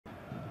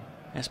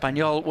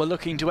Espanyol were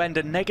looking to end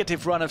a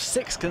negative run of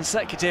 6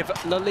 consecutive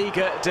La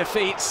Liga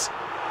defeats.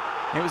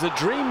 It was a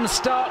dream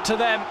start to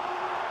them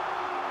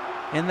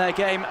in their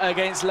game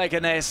against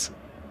Leganes.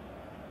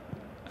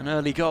 An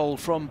early goal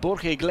from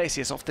Borja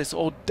Iglesias off this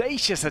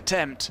audacious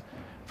attempt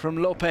from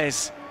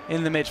Lopez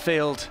in the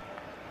midfield.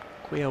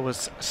 Cuellar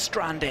was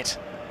stranded,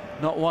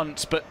 not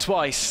once but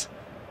twice.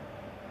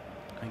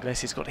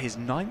 Iglesias got his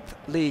 9th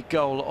league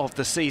goal of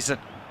the season.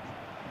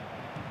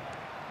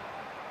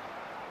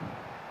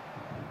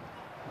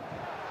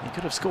 He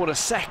could have scored a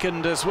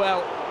second as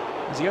well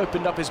as he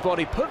opened up his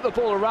body, put the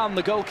ball around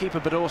the goalkeeper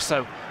but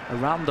also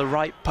around the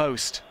right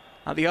post.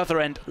 At the other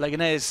end,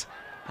 Leganes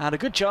had a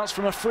good chance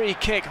from a free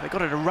kick. They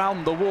got it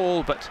around the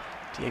wall, but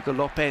Diego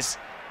Lopez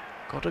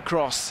got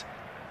across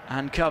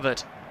and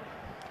covered.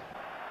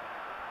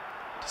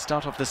 To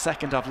start off the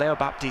second half, Leo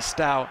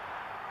Baptistao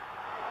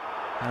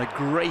had a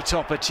great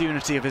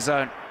opportunity of his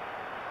own.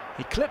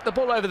 He clipped the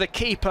ball over the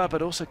keeper,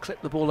 but also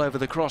clipped the ball over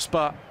the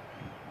crossbar.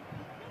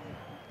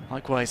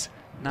 Likewise,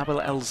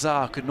 Nabil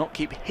Elzar could not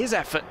keep his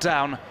effort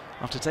down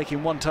after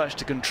taking one touch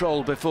to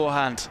control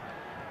beforehand.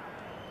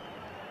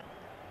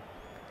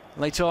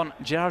 Late on,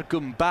 Gerard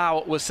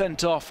Gumbau was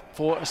sent off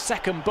for a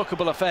second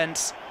bookable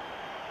offence.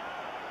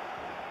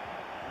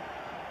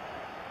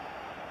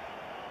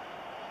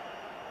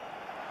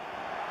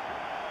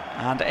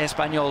 And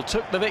Espanyol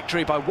took the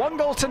victory by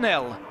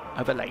 1-0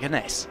 over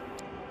Leganes.